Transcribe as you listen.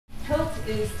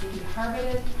is the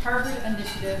Harvard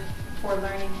Initiative for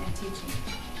Learning and Teaching.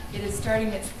 It is starting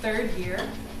its third year.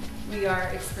 We are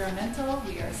experimental,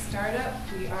 we are startup,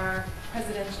 we are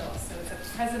presidential. So it's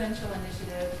a presidential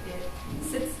initiative. It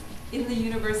sits in the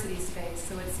university space,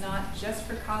 so it's not just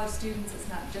for college students, it's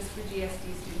not just for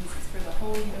GSD students, it's for the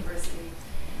whole university.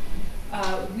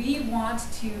 We want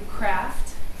to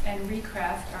craft and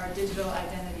recraft our digital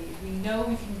identity. We know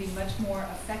we can be much more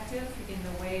effective in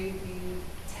the way we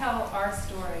tell our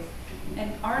story.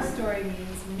 And our story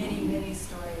means many, many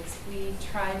stories. We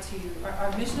try to,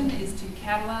 our mission is to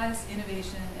catalyze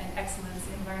innovation and excellence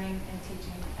in learning and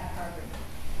teaching at Harvard.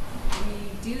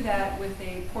 We do that with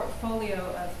a portfolio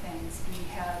of things. We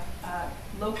have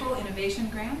local innovation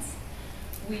grants.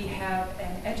 We have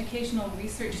an educational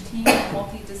research team, a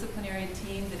multidisciplinary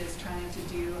team that is trying to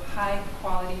do high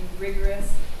quality,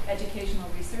 rigorous educational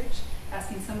research,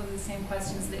 asking some of the same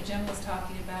questions that Jim was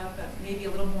talking about, but maybe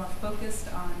a little more focused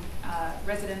on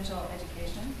residential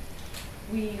education.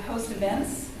 We host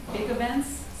events, big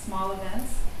events, small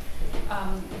events.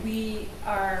 We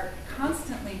are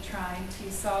constantly trying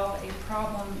to solve a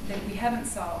problem that we haven't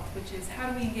solved, which is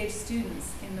how do we engage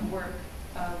students in the work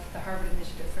of the Harvard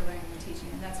Initiative for Learning and Teaching.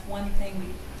 And that's one thing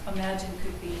we imagine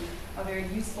could be a very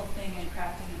useful thing in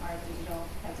crafting our digital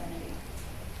identity.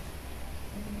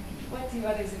 What do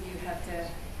others of you have to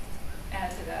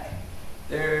add to that?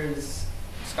 There's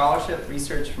scholarship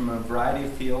research from a variety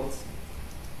of fields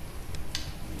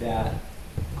that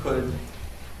could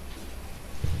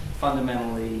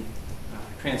fundamentally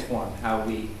transform how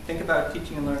we think about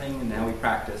teaching and learning and how we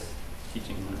practice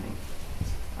teaching and learning.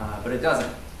 But it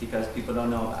doesn't, because people don't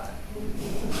know about it.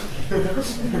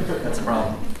 That's a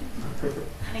problem.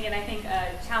 And again, I think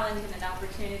a challenge and an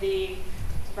opportunity,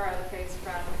 to borrow the phrase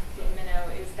from Minnow,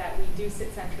 is that we do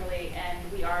sit centrally, and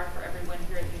we are for everyone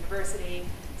here at the university,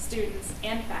 students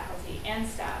and faculty and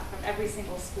staff from every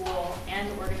single school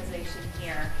and organization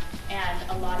here. And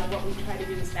a lot of what we try to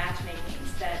do is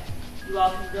matchmakings that you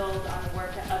all can build on the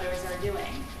work that others are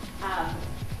doing.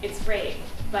 It's great,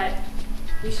 but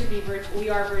we should be virtual. We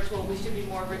are virtual. We should be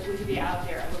more virtual. We should be out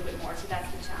there a little bit more. So that's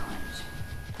the challenge.